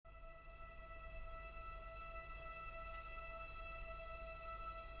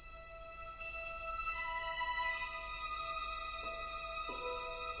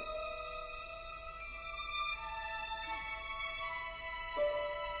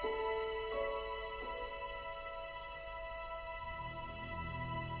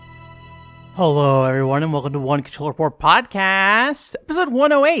Hello, everyone, and welcome to One Control Report Podcast, episode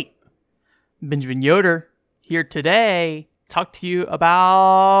 108. Benjamin Yoder here today. Talk to you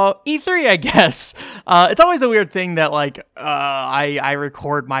about E3, I guess. It's always a weird thing that I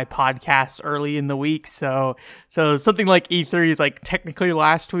record my podcasts early in the week, so something like E3 is like technically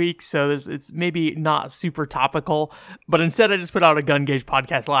last week, so it's maybe not super topical, but instead I just put out a Gun Gauge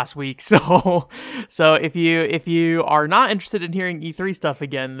podcast last week. So if you are not interested in hearing E3 stuff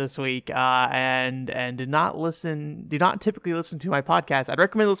again this week, and do not typically listen to my podcast, I'd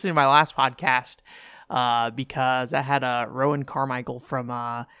recommend listening to my last podcast. Because I had Rowan Carmichael from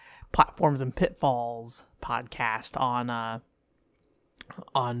Platforms and Pitfalls podcast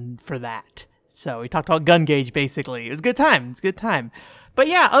on for that. So we talked about Gun Gauge basically. It was a good time. But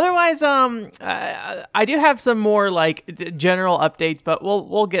yeah, otherwise, I do have some more like general updates, but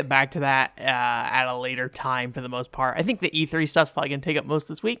we'll get back to that at a later time for the most part. I think the E3 stuff's probably gonna take up most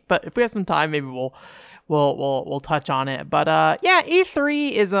this week, but if we have some time, maybe we'll touch on it. But yeah,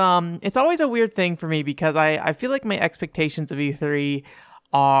 E3 is it's always a weird thing for me because I feel like my expectations of E3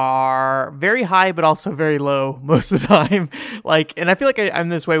 are very high but also very low most of the time. And I feel like I'm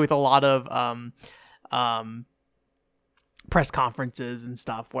this way with a lot of press conferences and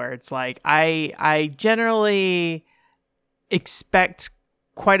stuff where it's like I generally expect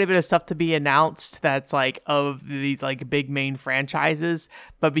quite a bit of stuff to be announced that's like of these like big main franchises,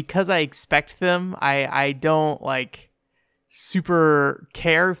 but because I expect them, I don't like super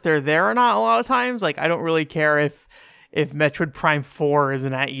care if they're there or not a lot of times. Like I don't really care if Metroid Prime 4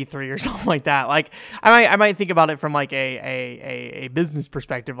 isn't at E3 or something like that. Like I might think about it from like a business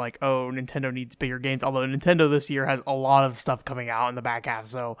perspective, like, oh, Nintendo needs bigger games, although Nintendo this year has a lot of stuff coming out in the back half,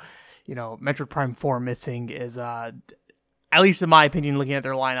 so Metroid Prime 4 missing is at least in my opinion, looking at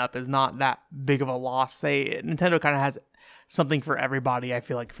their lineup, is not that big of a loss. Nintendo kind of has something for everybody, I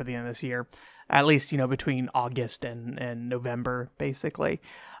feel like, for the end of this year. At least, between August and November, basically.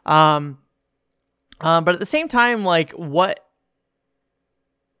 But at the same time, I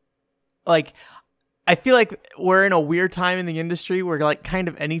feel like we're in a weird time in the industry where like kind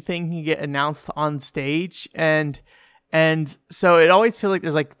of anything can get announced on stage. And so it always feels like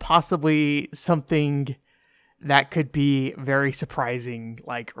there's like possibly something that could be very surprising,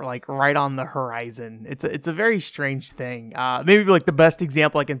 like right on the horizon. It's a very strange thing. Maybe like the best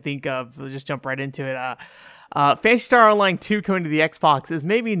example I can think of, let's just jump right into it. Phantasy Star Online 2 coming to the Xbox is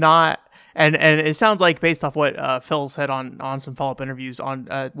maybe not, and it sounds like based off what Phil said on some follow-up interviews on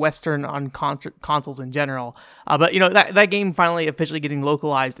Western on consoles in general. But that game finally officially getting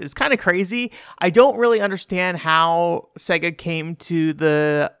localized is kind of crazy. I don't really understand how Sega came to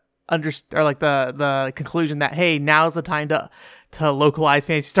the conclusion that, hey, now's the time to localize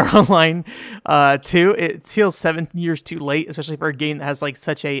Phantasy Star Online 2. It feels 7 years too late, especially for a game that has like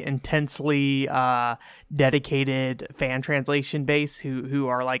such a intensely dedicated fan translation base who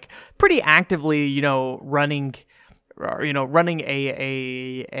are like pretty actively running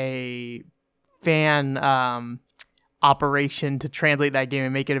a fan operation to translate that game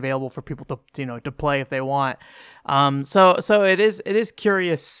and make it available for people to play if they want. So it is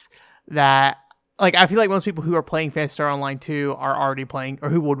curious that I feel like most people who are playing Phantasy Star Online 2 are already playing, or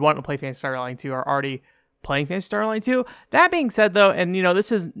who would want to play Phantasy Star Online 2 are already playing Phantasy Star Online 2. That being said, though, and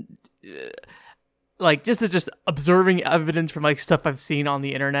this is just observing evidence from like stuff I've seen on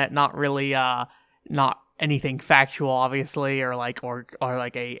the internet, not really not anything factual, obviously, or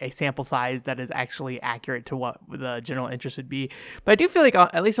a sample size that is actually accurate to what the general interest would be. But I do feel like,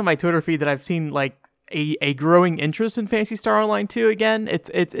 at least on my Twitter feed, that I've seen like a growing interest in Phantasy Star Online 2 again.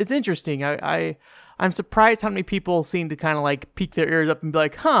 It's interesting. I'm surprised how many people seem to kind of like peek their ears up and be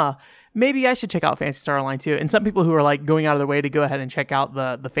like, huh, maybe I should check out Phantasy Star Online 2. And some people who are like going out of their way to go ahead and check out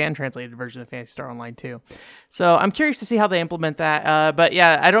the fan translated version of Phantasy Star Online 2. So I'm curious to see how they implement that. But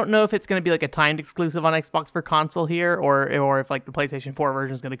yeah, I don't know if it's going to be like a timed exclusive on Xbox for console here, or if like the PlayStation 4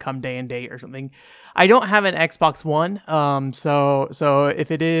 version is going to come day and date or something. I don't have an Xbox One. So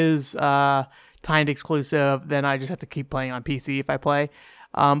if it is timed exclusive, then I just have to keep playing on PC if I play.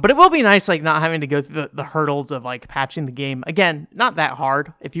 But it will be nice, like, not having to go through the hurdles of like patching the game. Again, not that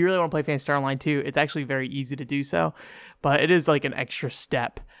hard. If you really want to play Phantasy Star Online 2, it's actually very easy to do so. But it is like an extra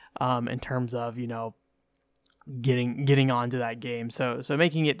step in terms of, getting onto that game. So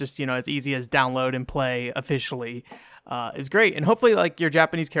making it just, as easy as download and play officially is great. And hopefully, like, your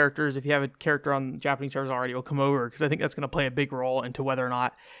Japanese characters, if you have a character on Japanese servers already, will come over, because I think that's going to play a big role into whether or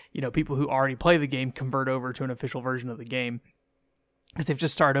not, people who already play the game convert over to an official version of the game. Because if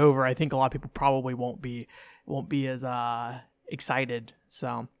just start over, I think a lot of people probably won't be as excited.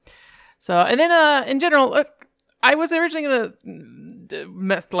 So, and then in general, I was originally gonna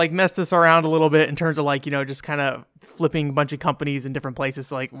mess this around a little bit in terms of like, just kind of flipping a bunch of companies in different places.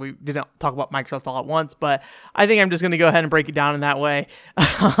 So like we didn't talk about Microsoft all at once, but I think I'm just going to go ahead and break it down in that way.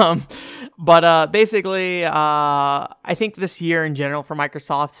 Basically, I think this year in general for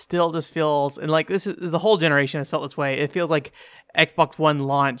Microsoft still just feels, and like this is the whole generation has felt this way. It feels like Xbox One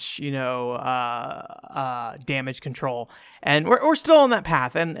launch, damage control, and we're still on that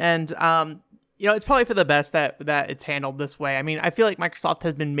path. And it's probably for the best that it's handled this way. I mean, I feel like Microsoft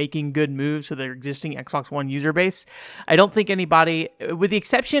has been making good moves to their existing Xbox One user base. I don't think anybody, with the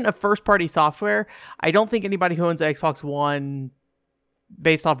exception of first-party software, I don't think anybody who owns an Xbox One,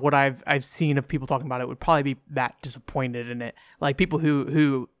 based off what I've seen of people talking about it, would probably be that disappointed in it. Like people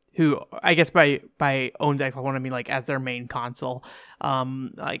who I guess by owns Xbox One, I mean like as their main console. At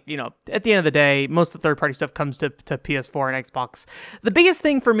the end of the day, most of the third-party stuff comes to PS4 and Xbox. The biggest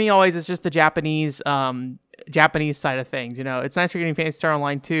thing for me always is just the Japanese side of things. It's nice you're getting Phantasy Star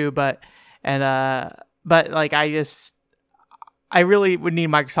Online too, but like I really would need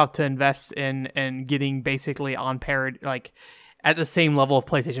Microsoft to invest in getting basically on parity, like at the same level of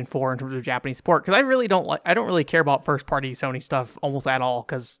PlayStation 4 in terms of Japanese support, because I don't really care about first-party Sony stuff almost at all,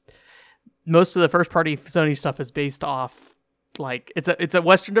 because most of the first-party Sony stuff is based off, like, it's a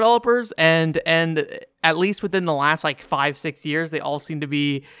Western developers, and at least within the last, like, 5-6 years, they all seem to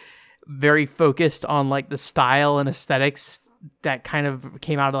be very focused on, like, the style and aesthetics that kind of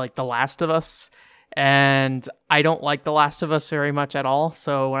came out of, like, The Last of Us. And I don't like The Last of Us very much at all.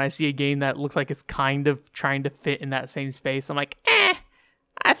 So when I see a game that looks like it's kind of trying to fit in that same space, I'm like,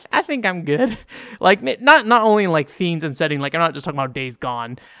 I think I'm good. Like, not only in like themes and setting, like I'm not just talking about Days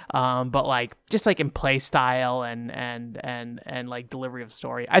Gone, but like just like in play style and like delivery of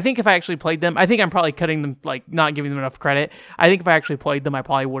story. I think if I actually played them, I think I'm probably cutting them, like not giving them enough credit. I think if I actually played them, I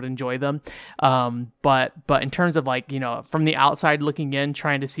probably would enjoy them. But in terms of like, from the outside looking in,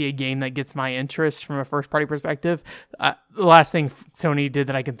 trying to see a game that gets my interest from a first party perspective, the last thing Sony did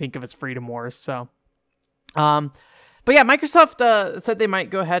that I can think of is Freedom Wars. So, but yeah, Microsoft said they might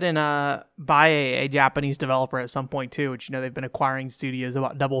go ahead and buy a Japanese developer at some point too, which they've been acquiring studios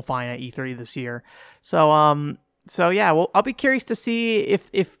about Double Fine at E3 this year. So yeah, well, I'll be curious to see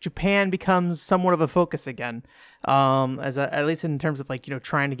if Japan becomes somewhat of a focus again, at least in terms of like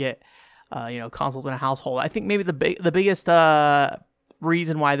trying to get consoles in a household. I think maybe the biggest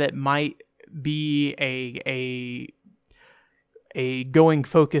reason why that might be a going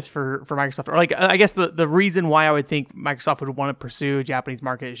focus for Microsoft, or like I guess the reason why I would think Microsoft would want to pursue a Japanese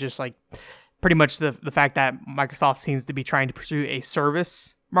market is just like pretty much the fact that Microsoft seems to be trying to pursue a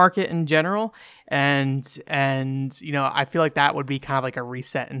service market in general, and I feel like that would be kind of like a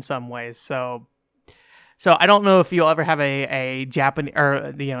reset in some ways. So I don't know if you'll ever have a Japanese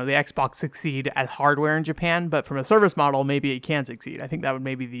or the Xbox succeed at hardware in Japan, but from a service model, maybe it can succeed. I think that would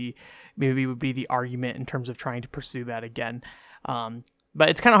maybe would be the argument in terms of trying to pursue that again. But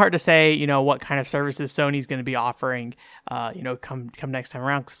it's kind of hard to say, what kind of services Sony's going to be offering, come next time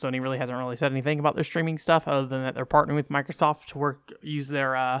around, because Sony really hasn't really said anything about their streaming stuff other than that they're partnering with Microsoft to use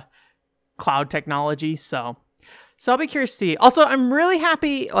their cloud technology. So I'll be curious to see. Also, I'm really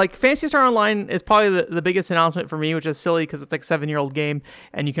happy, like, Phantasy Star Online is probably the biggest announcement for me, which is silly because it's like a 7-year-old game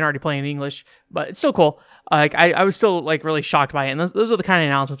and you can already play in English, but it's still cool. Like, I was still, like, really shocked by it, and those are the kind of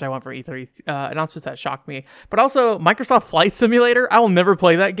announcements I want for E3, announcements that shocked me. But also, Microsoft Flight Simulator, I will never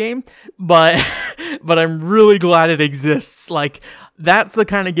play that game, but I'm really glad it exists. Like, that's the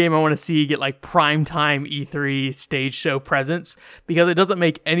kind of game I want to see get, like, primetime E3 stage show presence, because it doesn't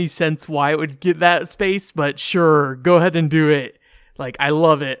make any sense why it would get that space, but sure, go ahead and do it. Like, I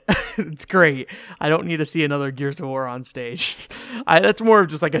love it. It's great. I don't need to see another Gears of War on stage. That's more of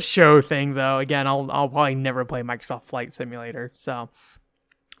just like a show thing, though. Again, I'll probably never play Microsoft Flight Simulator. So,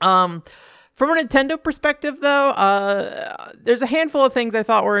 from a Nintendo perspective, though, there's a handful of things I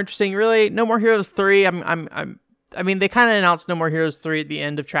thought were interesting. Really, No More Heroes 3. I mean, they kind of announced No More Heroes 3 at the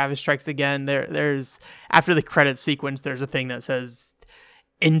end of Travis Strikes Again. There's after the credits sequence, there's a thing that says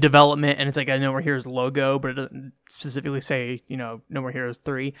in development, and it's like a No More Heroes logo, but it doesn't specifically say, No More Heroes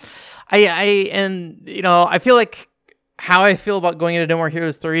 3. I feel like how I feel about going into No More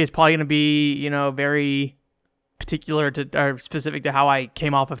Heroes 3 is probably going to be, very particular to, or specific to how I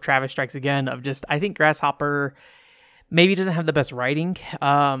came off of Travis Strikes Again, of just, I think Grasshopper maybe doesn't have the best writing.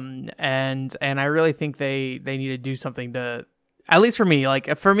 And I really think they need to do something to, at least for me,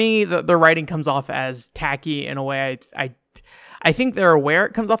 the writing comes off as tacky in a way I think they're aware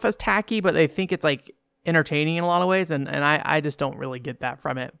it comes off as tacky, but they think it's like entertaining in a lot of ways, and I just don't really get that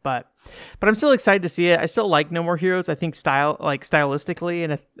from it. But I'm still excited to see it. I still like No More Heroes. I think stylistically,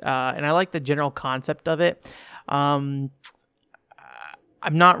 and I like the general concept of it.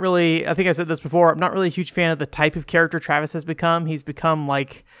 I'm not really, I think I said this before, I'm not really a huge fan of the type of character Travis has become. He's become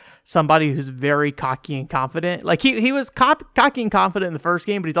like somebody who's very cocky and confident. Like he was cocky and confident in the first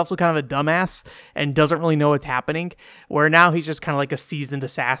game, but he's also kind of a dumbass and doesn't really know what's happening. Where now he's just kind of like a seasoned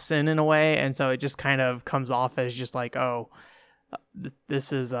assassin in a way. And so it just kind of comes off as just like, oh,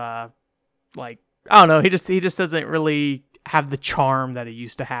 this is like, I don't know. He just doesn't really have the charm that he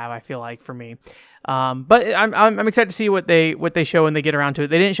used to have, I feel like, for me. But I'm excited to see what they show when they get around to it.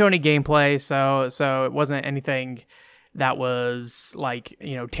 They didn't show any gameplay, so it wasn't anything that was like,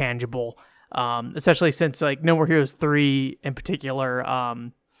 you know, tangible. Especially since like No More Heroes 3 in particular,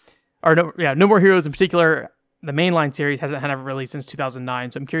 No More Heroes in particular, the mainline series hasn't had a release since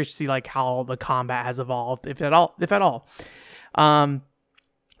 2009. So I'm curious to see like how the combat has evolved, if at all.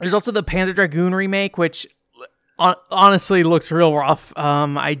 There's also the Panzer Dragoon remake, which honestly looks real rough.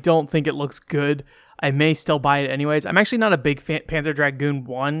 I don't think it looks good. I may still buy it anyways. I'm actually not a big Panzer Dragoon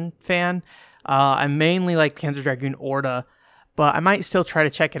 1 fan. I mainly like Panzer Dragoon Orta, but I might still try to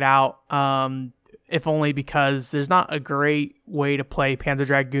check it out, if only because there's not a great way to play Panzer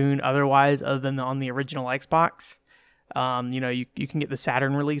Dragoon otherwise other than on the original Xbox. You can get the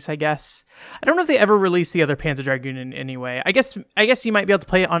Saturn release, I guess. I don't know if they ever released the other Panzer Dragoon in any way. I guess you might be able to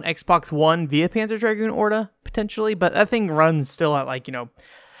play it on Xbox One via Panzer Dragoon Orta, potentially, but that thing runs still at like,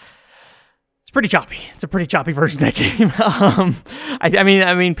 it's pretty choppy. It's a pretty choppy version of that game.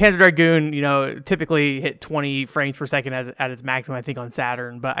 I mean, Panzer Dragoon, typically hit 20 frames per second at its maximum, I think, on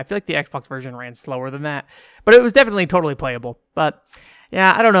Saturn, but I feel like the Xbox version ran slower than that. But it was definitely totally playable. But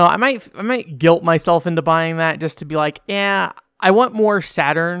yeah, I don't know. I might guilt myself into buying that just to be like, yeah, I want more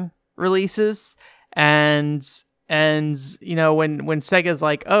Saturn releases, and when Sega's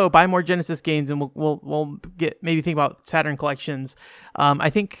like, oh, buy more Genesis games and we'll get maybe think about Saturn collections. I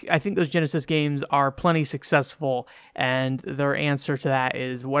think those Genesis games are plenty successful, and their answer to that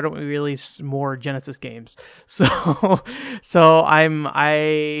is, why don't we release more Genesis games? So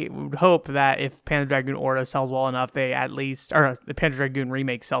I would hope that if Panzer Dragoon Orta sells well enough, the Panzer Dragoon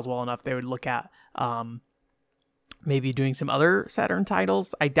remake sells well enough, they would look at maybe doing some other Saturn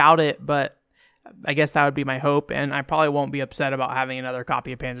titles. I doubt it, but I guess that would be my hope, and I probably won't be upset about having another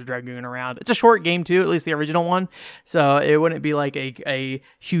copy of Panzer Dragoon around. It's a short game too, at least the original one, so it wouldn't be like a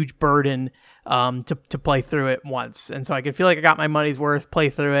huge burden to play through it once. And so I could feel like I got my money's worth,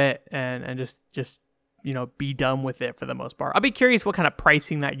 play through it, and just be done with it for the most part. I'll be curious what kind of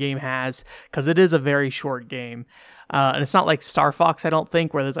pricing that game has, because it is a very short game. And it's not like Star Fox, I don't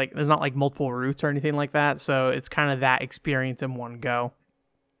think, where there's not like multiple routes or anything like that. So it's kind of that experience in one go.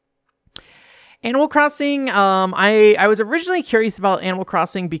 Animal Crossing, I was originally curious about Animal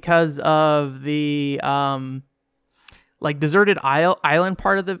Crossing because of the deserted island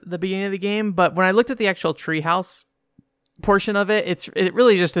part of the beginning of the game, but when I looked at the actual treehouse portion of it, it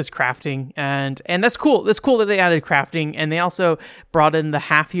really just is crafting, and that's cool. That's cool that they added crafting, and they also brought in the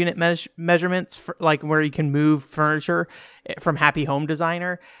half unit measurements for, like, where you can move furniture from Happy Home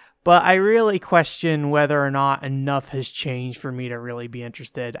Designer. But I really question whether or not enough has changed for me to really be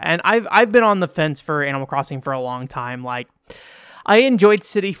interested. And I've been on the fence for Animal Crossing for a long time. Like, I enjoyed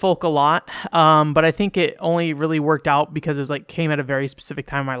City Folk a lot, but I think it only really worked out because it was came at a very specific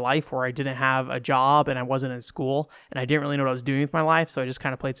time in my life where I didn't have a job and I wasn't in school and I didn't really know what I was doing with my life. So I just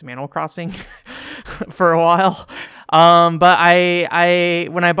kind of played some Animal Crossing for a while. But I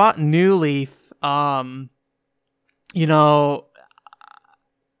when I bought New Leaf,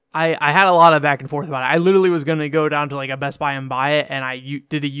 I had a lot of back and forth about it. I literally was going to go down to a Best Buy and buy it, and I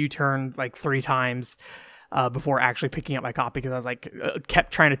did a U-turn 3 times before actually picking up my copy because I was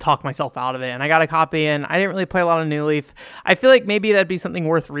kept trying to talk myself out of it. And I got a copy, and I didn't really play a lot of New Leaf. I feel like maybe that'd be something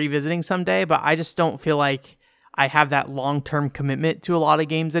worth revisiting someday, but I just don't feel like I have that long-term commitment to a lot of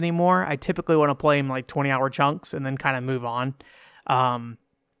games anymore. I typically want to play them 20-hour chunks and then kind of move on.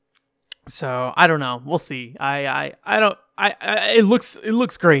 So I don't know. We'll see. It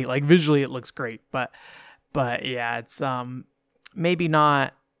looks great. Visually it looks great, but yeah, it's maybe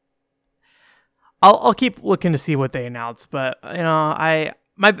not. I'll keep looking to see what they announce, but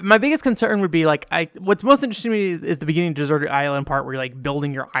my biggest concern would be what's most interesting to me is the beginning deserted island part where you're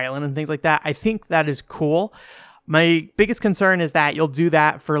building your island and things like that. I think that is cool. My biggest concern is that you'll do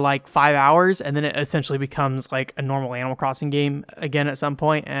that for 5 hours and then it essentially becomes a normal Animal Crossing game again at some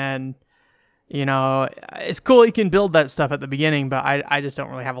point, and it's cool you can build that stuff at the beginning, but I just don't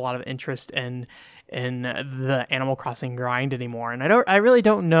really have a lot of interest in the Animal Crossing grind anymore. And I really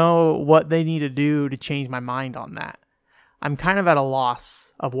don't know what they need to do to change my mind on that. I'm kind of at a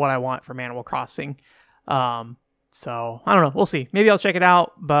loss of what I want from Animal Crossing. So I don't know. We'll see. Maybe I'll check it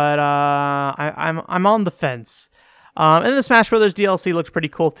out, but I'm on the fence. And the Smash Brothers DLC looks pretty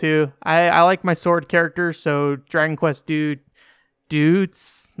cool too. I like my sword characters, so Dragon Quest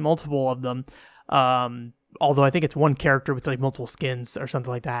dudes, multiple of them. Although I think it's one character with like multiple skins or something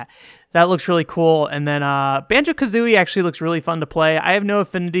like that. That looks really cool. And then Banjo-Kazooie actually looks really fun to play. I have no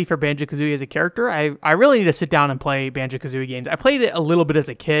affinity for Banjo-Kazooie as a character. I really need to sit down and play Banjo-Kazooie games. I played it a little bit as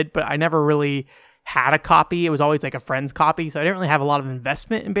a kid, but I never really had a copy. It was always like a friend's copy, so I didn't really have a lot of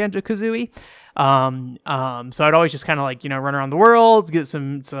investment in Banjo-Kazooie. So I'd always just kind of like, run around the world, get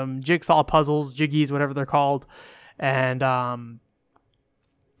some jigsaw puzzles, jiggies, whatever they're called, and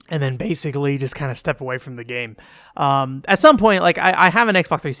then basically just kind of step away from the game. At some point, like I have an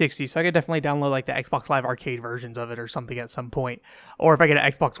Xbox 360, so I could definitely download like the Xbox Live Arcade versions of it or something at some point. Or if I get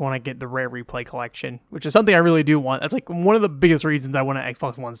an Xbox One, I get the Rare Replay collection, which is something I really do want. That's like one of the biggest reasons I want an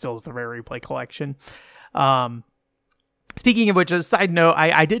Xbox One still is the Rare Replay collection. Speaking of which, a side note,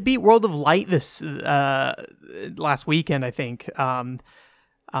 I did beat World of Light this last weekend, I think.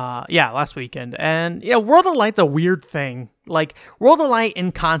 Last weekend. And World of Light's a weird thing. Like, World of Light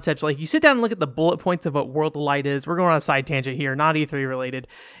in concept, like, you sit down and look at the bullet points of what World of Light is. We're going on a side tangent here, not E3 related.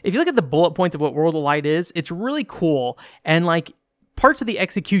 If you look at the bullet points of what World of Light is, it's really cool. And like, parts of the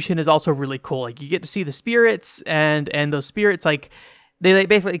execution is also really cool. Like, you get to see the spirits, and those spirits, like, they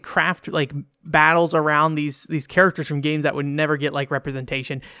basically craft like battles around these characters from games that would never get like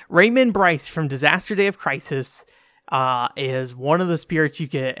representation. Raymond Bryce from Disaster Day of Crisis is one of the spirits you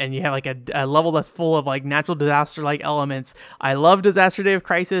get, and you have like a level that's full of like natural disaster like elements. I love Disaster Day of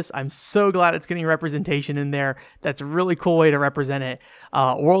Crisis. I'm so glad it's getting representation in there. That's a really cool way to represent it.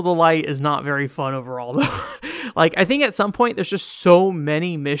 World of Light is not very fun overall though. Like, I think at some point there's just so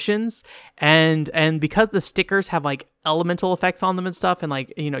many missions, and because the stickers have like elemental effects on them and stuff, and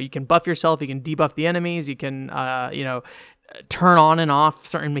like, you can buff yourself, you can debuff the enemies, you can turn on and off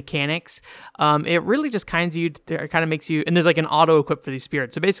certain mechanics. It really just kind of makes you, and there's like an auto equip for these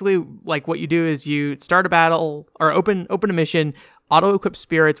spirits. So basically, like, what you do is you start a battle or open a mission, auto equip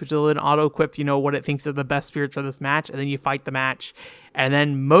spirits, which will then auto equip what it thinks are the best spirits for this match, and then you fight the match. And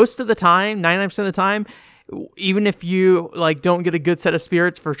then most of the time, 99% of the time, even if you like don't get a good set of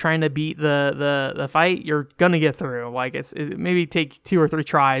spirits for trying to beat the fight, you're gonna get through. Like, it maybe take 2 or 3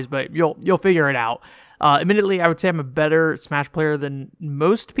 tries, but you'll figure it out. Admittedly, I would say I'm a better Smash player than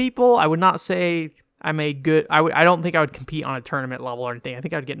most people. I would not say I'm a good. I don't think I would compete on a tournament level or anything. I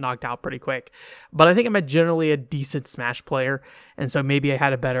think I'd get knocked out pretty quick. But I think I'm generally a decent Smash player, and so maybe I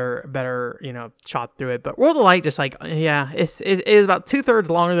had a better shot through it. But World of Light, just like it is about 2/3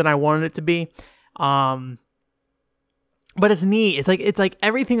 longer than I wanted it to be. But it's neat. It's like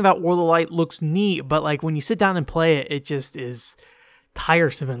everything about World of Light looks neat, but like when you sit down and play it, it just is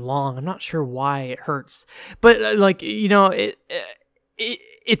tiresome and long. I'm not sure why it hurts, but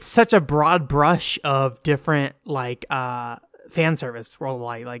it's such a broad brush of different like fan service. World of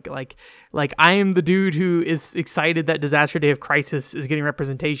Light, like I am the dude who is excited that Disaster Day of Crisis is getting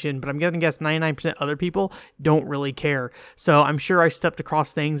representation, but I'm gonna guess 99% other people don't really care. So I'm sure I stepped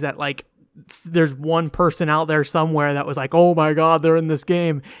across things that like, there's one person out there somewhere that was like, oh my god, they're in this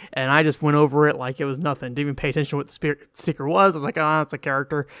game, and I just went over it like it was nothing. Didn't even pay attention to what the sticker was. I was like, it's a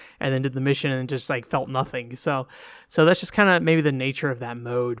character, and then did the mission and just like felt nothing. So that's just kind of maybe the nature of that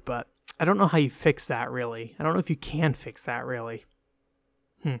mode, but I don't know how you fix that really. I don't know if you can fix that really.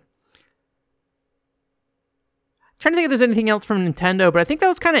 Trying to think if there's anything else from Nintendo, but I think that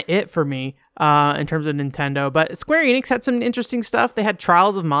was kind of it for me in terms of Nintendo. But Square Enix had some interesting stuff. They had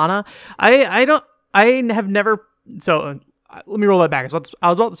Trials of Mana. Let me roll that back. I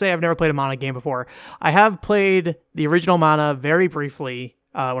was about to say I've never played a Mana game before. I have played the original Mana very briefly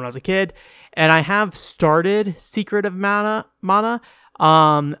when I was a kid, and I have started Secret of Mana.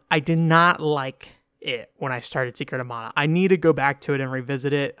 I did not like it when I started Secret of Mana. I need to go back to it and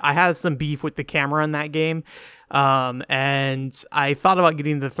revisit it. I had some beef with the camera in that game, and I thought about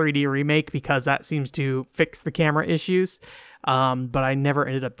getting the 3D remake because that seems to fix the camera issues, but I never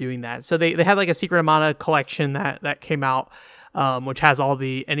ended up doing that. So they had like a Secret of Mana collection that came out, which has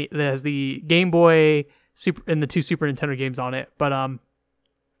there's the Game Boy Super and the 2 Super Nintendo games on it, but I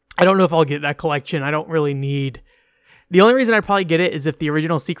don't know if I'll get that collection. I don't really need. The only reason I'd probably get it is if the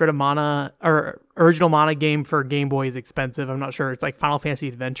original Secret of Mana or original Mana game for Game Boy is expensive. I'm not sure. It's like Final Fantasy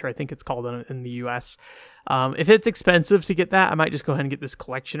Adventure, I think it's called in the US. If it's expensive to get that, I might just go ahead and get this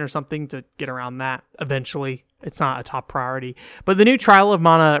collection or something to get around that eventually. It's not a top priority. But the new Trial of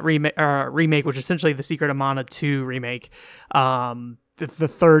Mana remake, which is essentially the Secret of Mana 2 remake, it's the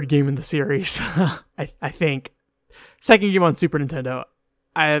 3rd game in the series, I think. 2nd game on Super Nintendo.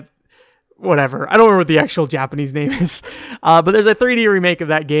 whatever. I don't remember what the actual Japanese name is. But there's a 3D remake of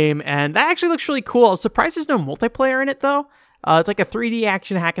that game, and that actually looks really cool. I was surprised there's no multiplayer in it, though. It's like a 3D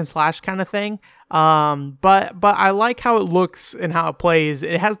action hack and slash kind of thing. But I like how it looks and how it plays.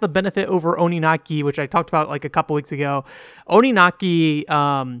 It has the benefit over Oninaki, which I talked about like a couple weeks ago. Oninaki,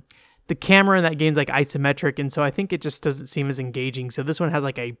 the camera in that game's like isometric, and so I think it just doesn't seem as engaging. So this one has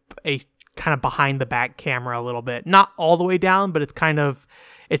like a kind of behind the back camera a little bit. Not all the way down, but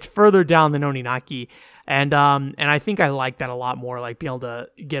it's further down than Oninaki. And I think I like that a lot more, like being able to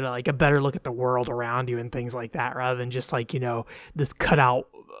get a better look at the world around you and things like that, rather than just like, this cutout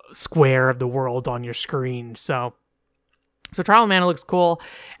square of the world on your screen. So Trial of Mana looks cool.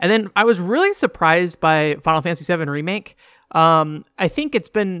 And then I was really surprised by Final Fantasy VII Remake. I think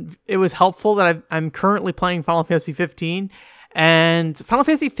it was helpful that I'm currently playing Final Fantasy 15. And Final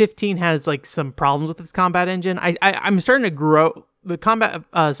Fantasy 15 has like some problems with its combat engine. I'm starting to grow. The combat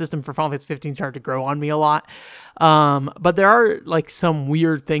system for Final Fantasy 15 started to grow on me a lot. But there are like some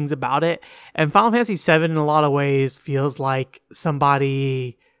weird things about it. And Final Fantasy 7 in a lot of ways feels like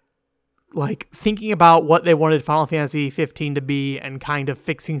somebody like thinking about what they wanted Final Fantasy 15 to be and kind of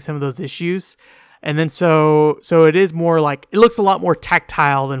fixing some of those issues. And then so it is more like, it looks a lot more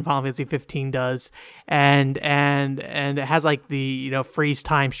tactile than Final Fantasy 15 does. And it has like the, freeze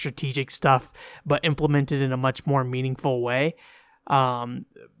time strategic stuff, but implemented in a much more meaningful way.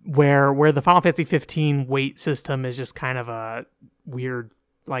 Where the Final Fantasy 15 weight system is just kind of a weird,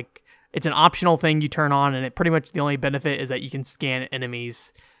 like, it's an optional thing you turn on, and it pretty much the only benefit is that you can scan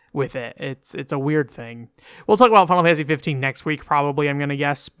enemies with it. It's a weird thing. We'll talk about Final Fantasy 15 next week, probably, I'm gonna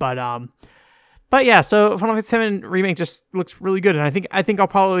guess, but yeah, so Final Fantasy 7 Remake just looks really good, and I think I'll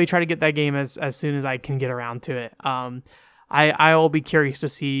probably try to get that game as soon as I can get around to it. I will be curious to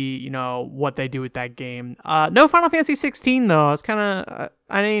see, what they do with that game. No Final Fantasy 16 though. It's kind of,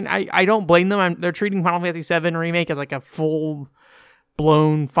 I don't blame them. They're treating Final Fantasy 7 Remake as like a full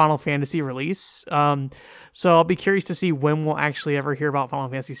blown Final Fantasy release. So I'll be curious to see when we'll actually ever hear about Final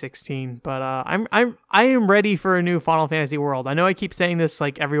Fantasy 16. But I am ready for a new Final Fantasy world. I know I keep saying this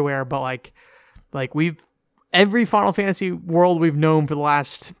like everywhere, but like every Final Fantasy world we've known for the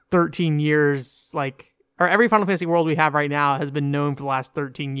last 13 years, or every Final Fantasy world we have right now has been known for the last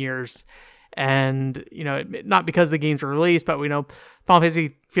 13 years. And, not because the games were released, but we know Final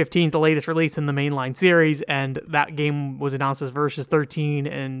Fantasy 15 is the latest release in the mainline series, and that game was announced as Versus 13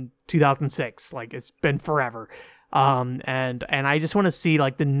 in 2006. Like, it's been forever. And I just want to see,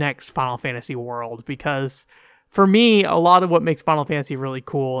 like, the next Final Fantasy world, because for me, a lot of what makes Final Fantasy really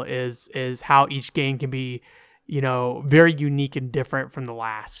cool is how each game can be, very unique and different from the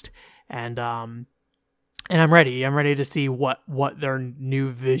last. And I'm ready. I'm ready to see what their new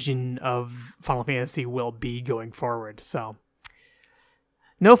vision of Final Fantasy will be going forward. So,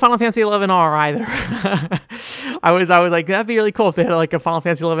 no Final Fantasy 11R either. I was like, that'd be really cool if they had like a Final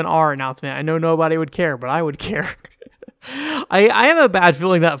Fantasy 11R announcement. I know nobody would care, but I would care. I have a bad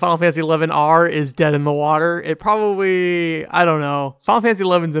feeling that Final Fantasy 11R is dead in the water. It probably, I don't know. Final Fantasy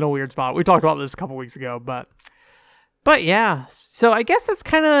 11's in a weird spot. We talked about this a couple weeks ago, but yeah. So I guess that's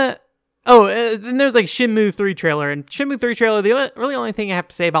kind of. Oh, then there's like Shenmue 3 trailer, and Shenmue 3 trailer, the really only thing I have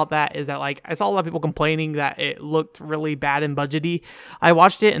to say about that is that like I saw a lot of people complaining that it looked really bad and budgety. I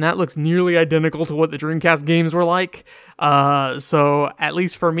watched it and that looks nearly identical to what the Dreamcast games were like. So at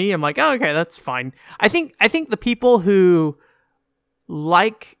least for me, I'm like, oh, okay, that's fine. I think the people who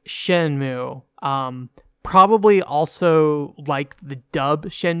like Shenmue, probably also like the dub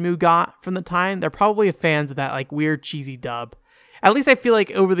Shenmue got from the time. They're probably fans of that like weird cheesy dub. At least I feel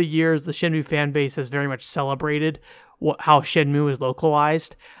like over the years, the Shenmue fan base has very much celebrated how Shenmue is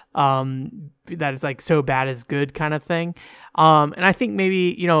localized. That it's like so bad is good kind of thing. And I think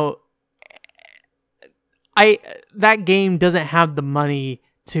maybe, that game doesn't have the money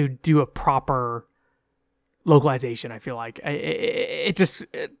to do a proper localization. I feel like I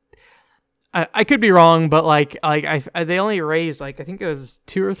could be wrong, but they only raised I think it was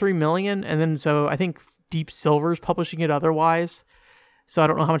 2 or 3 million. And then, so I think Deep Silver's publishing it otherwise. So I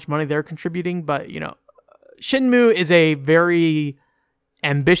don't know how much money they're contributing, but Shenmue is a very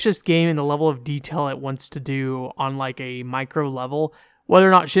ambitious game in the level of detail it wants to do on like a micro level. Whether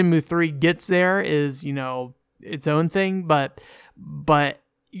or not Shenmue 3 gets there is, its own thing, but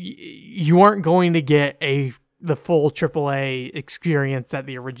you aren't going to get the full AAA experience that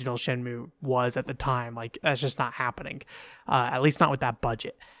the original Shenmue was at the time. Like, that's just not happening. At least not with that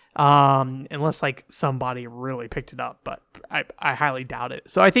budget. Unless like somebody really picked it up, but I highly doubt it.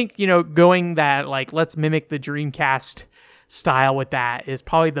 So I think, going that like, let's mimic the Dreamcast style with that is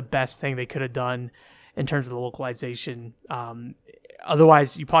probably the best thing they could have done in terms of the localization.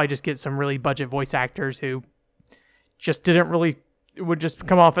 otherwise, you probably just get some really budget voice actors who just would just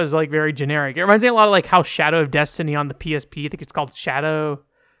come off as like very generic. It reminds me a lot of like how Shadow of Destiny on the PSP, I think it's called Shadow.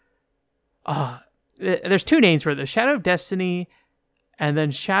 There's two names for it. There's Shadow of Destiny and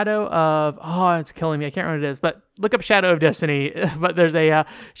then Shadow of, it's killing me. I can't remember what it is, but look up Shadow of Destiny. But there's a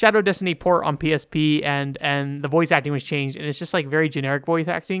Shadow of Destiny port on PSP, and the voice acting was changed, and it's just like very generic voice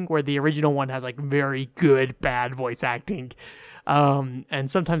acting, where the original one has like very good, bad voice acting. And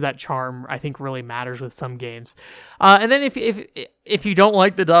sometimes that charm, I think, really matters with some games. And then if you don't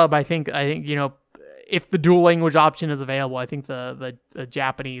like the dub, I think if the dual language option is available, I think the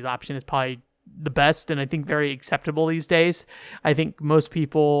Japanese option is probably the best, and I think very acceptable these days. I think most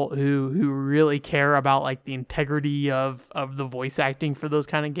people who really care about like the integrity of the voice acting for those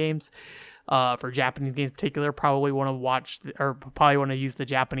kind of games, for Japanese games in particular, probably want to probably want to use the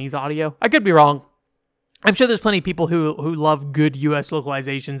Japanese audio. I could be wrong. I'm sure there's plenty of people who love good US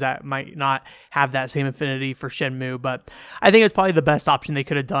localizations that might not have that same affinity for Shenmue, but I think it's probably the best option they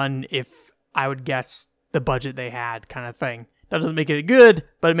could have done if I would guess the budget they had, kind of thing. That doesn't make it good,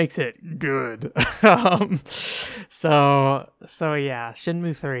 but it makes it good. So yeah,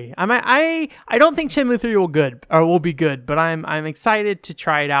 Shenmue 3. I don't think Shenmue 3 will be good, but I'm excited to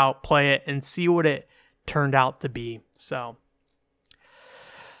try it out, play it, and see what it turned out to be. So,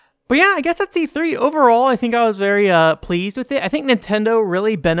 but yeah, I guess that's E3. Overall, I think I was very pleased with it. I think Nintendo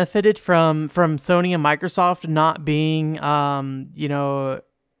really benefited from Sony and Microsoft not being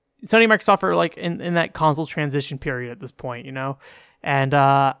Sony and Microsoft are like in that console transition period at this point, and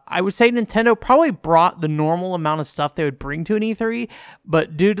I would say Nintendo probably brought the normal amount of stuff they would bring to an E3,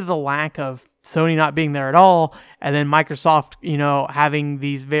 but due to the lack of Sony not being there at all, and then Microsoft, having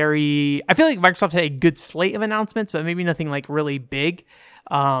these I feel like Microsoft had a good slate of announcements, but maybe nothing like really big.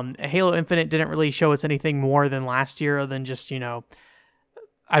 Halo Infinite didn't really show us anything more than last year, other than just,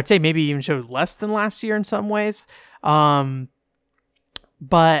 I'd say maybe even showed less than last year in some ways.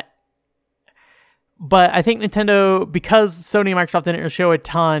 But I think Nintendo, because Sony and Microsoft didn't show a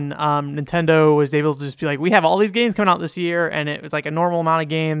ton, Nintendo was able to just be like, we have all these games coming out this year, and it was like a normal amount of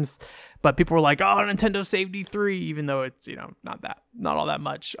games, but people were like, oh, Nintendo saved E3, even though it's, not all that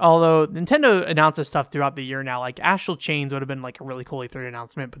much. Although Nintendo announces stuff throughout the year now, like Astral Chains would have been like a really cool E3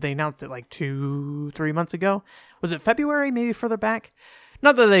 announcement, but they announced it like 2-3 months ago. Was it February, maybe further back?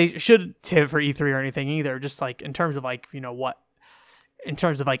 Not that they should for E3 or anything either, just like in terms of like, in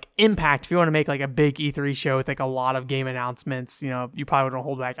terms of like impact, if you want to make like a big E3 show with like a lot of game announcements, you probably wouldn't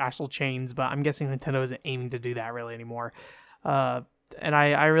hold back Astral Chains, but I'm guessing Nintendo isn't aiming to do that really anymore. And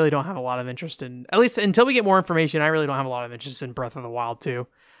I really don't have a lot of interest in, at least until we get more information, I really don't have a lot of interest in Breath of the Wild 2.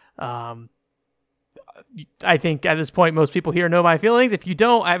 I think at this point, most people here know my feelings. If you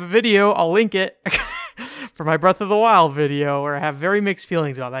don't, I have a video, I'll link it for my Breath of the Wild video, where I have very mixed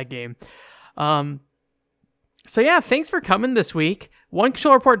feelings about that game. So yeah, thanks for coming this week.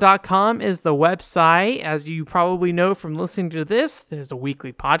 OneControlReport.com is the website. As you probably know from listening to this, there's a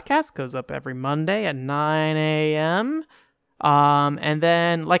weekly podcast, goes up every Monday at 9 a.m. And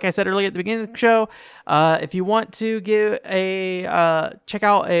then, like I said earlier at the beginning of the show, if you want to check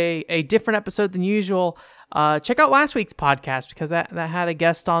out a different episode than usual, check out last week's podcast, because that had a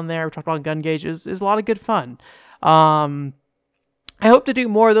guest on there. We talked about gun gauges. It was a lot of good fun. I hope to do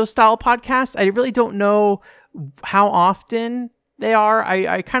more of those style podcasts. I really don't know how often they are.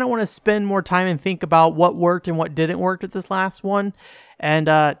 I kind of want to spend more time and think about what worked and what didn't work with this last one, and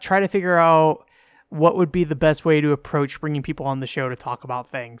try to figure out what would be the best way to approach bringing people on the show to talk about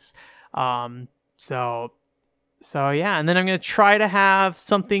things. So yeah, and then I'm going to try to have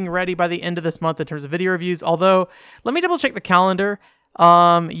something ready by the end of this month in terms of video reviews. Although, let me double check the calendar.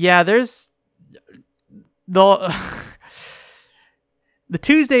 Yeah, there's the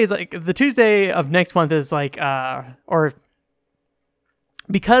Tuesday is like, the Tuesday of next month is like, or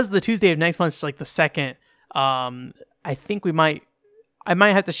because the Tuesday of next month is like the second, I think I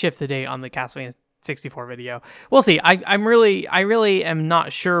might have to shift the date on the Castlevania 64 video. We'll see. I really am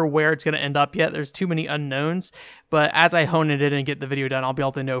not sure where it's going to end up yet. There's too many unknowns, but as I hone it in and get the video done, I'll be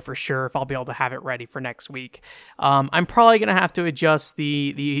able to know for sure if I'll be able to have it ready for next week. I'm probably going to have to adjust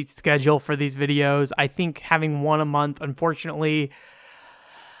the schedule for these videos. I think having one a month, unfortunately,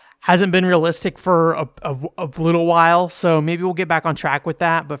 hasn't been realistic for a little while, so maybe we'll get back on track with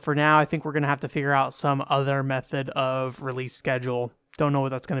that. But for now, I think we're going to have to figure out some other method of release schedule. Don't know what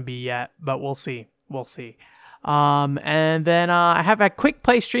that's going to be yet, but we'll see. And then I have a quick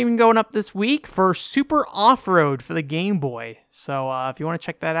play streaming going up this week for Super Off-Road for the Game Boy. So if you want to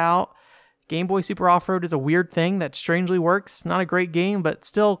check that out, Game Boy Super Off-Road is a weird thing that strangely works. Not a great game, but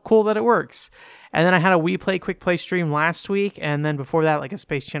still cool that it works. And then I had a Wii Play Quick Play stream last week, and then before that, like a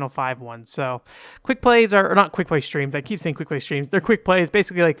Space Channel 5 one. So quick plays are, or not quick play streams. I keep saying quick play streams. They're quick plays,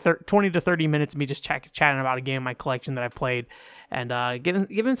 basically like 20 to 30 minutes of me just chatting about a game in my collection that I've played and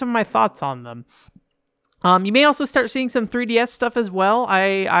giving some of my thoughts on them. You may also start seeing some 3DS stuff as well.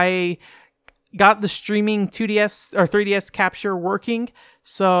 I got the streaming 2DS or 3DS capture working,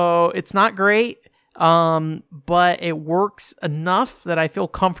 so it's not great, but it works enough that I feel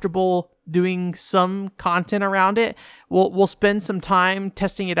comfortable doing some content around it. We'll spend some time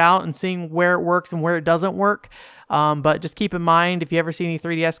testing it out and seeing where it works and where it doesn't work. But just keep in mind, if you ever see any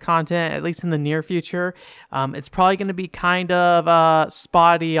 3DS content, at least in the near future, it's probably going to be kind of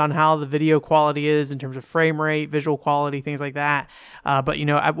spotty on how the video quality is in terms of frame rate, visual quality, things like that. But you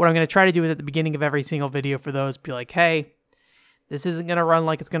know, what I'm going to try to do is at the beginning of every single video for those, be like, hey, this isn't going to run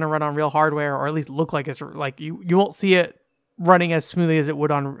like it's going to run on real hardware, or at least look like it's like you won't see it running as smoothly as it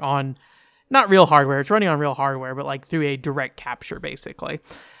would on not real hardware. It's running on real hardware, but like through a direct capture, basically.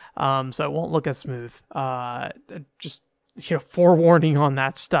 So it won't look as smooth. Just, you know, forewarning on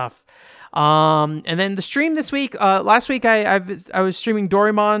that stuff. And then the stream this week, last week I was streaming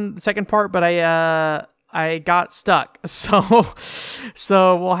Doraemon, the second part, but I got stuck.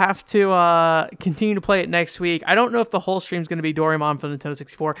 So we'll have to continue to play it next week. I don't know if the whole stream is going to be Doraemon for Nintendo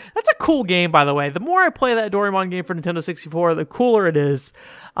 64. That's a cool game, by the way. The more I play that Doraemon game for Nintendo 64, the cooler it is.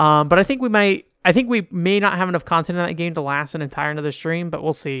 But I think we may not have enough content in that game to last an entire another stream, but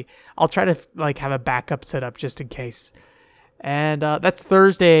we'll see. I'll try to like have a backup set up just in case. And that's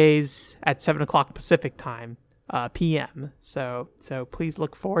Thursdays at 7 o'clock Pacific time. PM. So please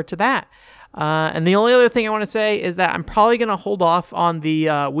look forward to that. And the only other thing I want to say is that I'm probably going to hold off on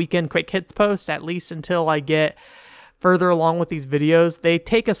the weekend quick hits post, at least until I get further along with these videos. They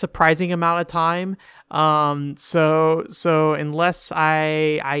take a surprising amount of time. So unless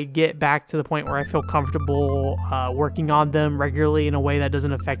I get back to the point where I feel comfortable working on them regularly in a way that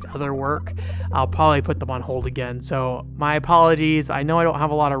doesn't affect other work, I'll probably put them on hold again. So my apologies. I know I don't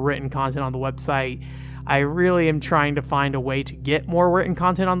have a lot of written content on the website. I really am trying to find a way to get more written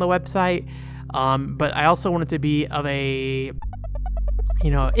content on the website, but I also want it to be of a,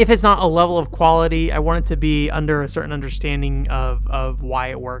 you know, if it's not a level of quality, I want it to be under a certain understanding of why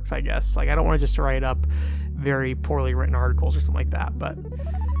it works, I guess. Like, I don't want to just write up very poorly written articles or something like that, but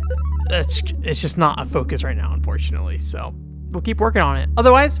it's just not a focus right now, unfortunately, so we'll keep working on it.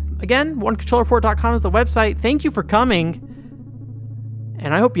 Otherwise, again, onecontrollerport.com is the website. Thank you for coming,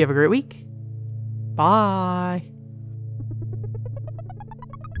 and I hope you have a great week. Bye.